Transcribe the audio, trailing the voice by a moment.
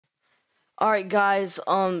Alright guys,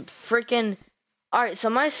 alright, so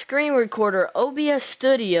my screen recorder, OBS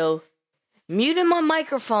Studio, muted my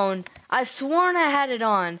microphone. I sworn I had it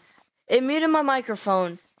on. It muted my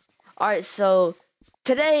microphone. Alright, so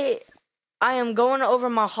today I am going over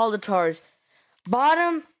my holotars.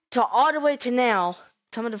 Bottom to all the way to now.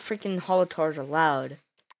 Some of the freaking holotars are loud.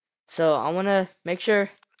 So I want to make sure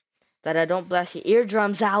that I don't blast your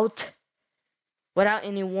eardrums out without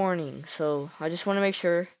any warning. So I just want to make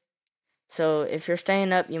sure. So if you're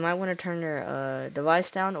staying up, you might want to turn your device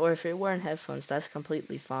down, or if you're wearing headphones, that's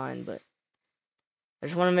completely fine, but I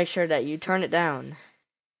just want to make sure that you turn it down.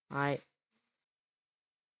 Alright.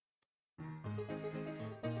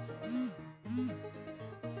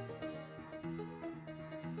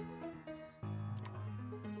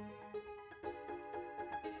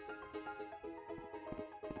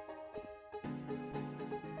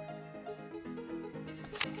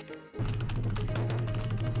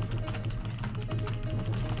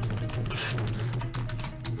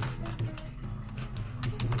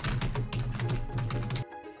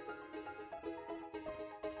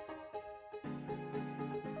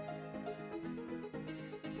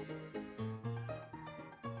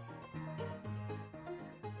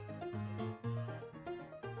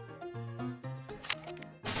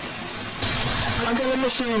 I got a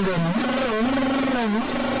machine gun.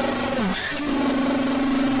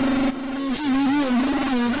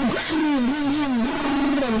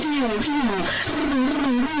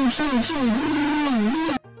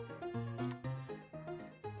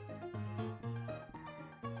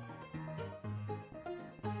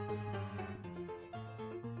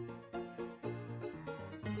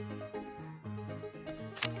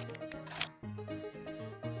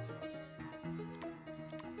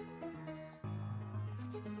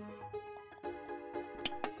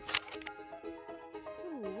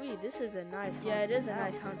 This is a nice haunted house. Yeah, it is a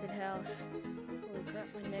nice haunted house. Holy crap,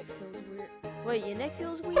 my neck feels weird. Wait, your neck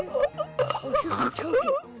feels weird? Oh shoot, I'm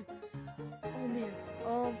choking.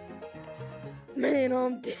 Oh man.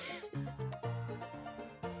 I'm dead.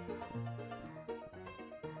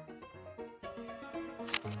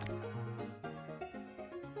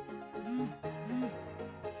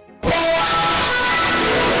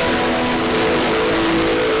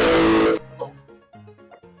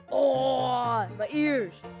 Oh, my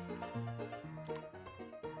ears.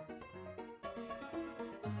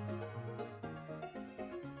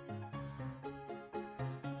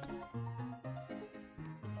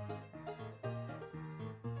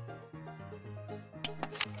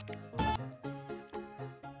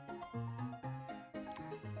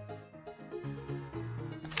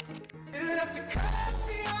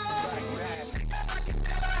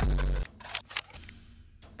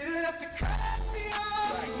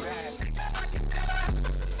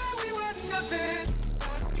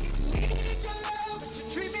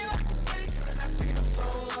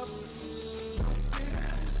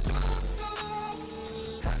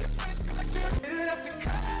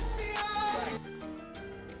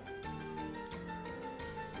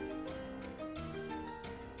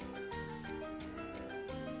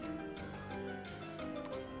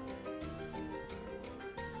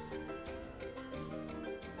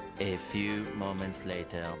 A few moments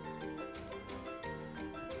later.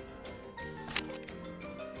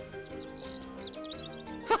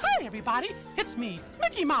 Hi everybody, it's me,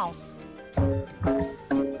 Mickey Mouse.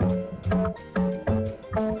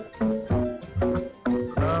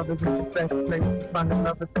 Love is the best place to find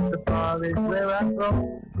another since the bar is where I go.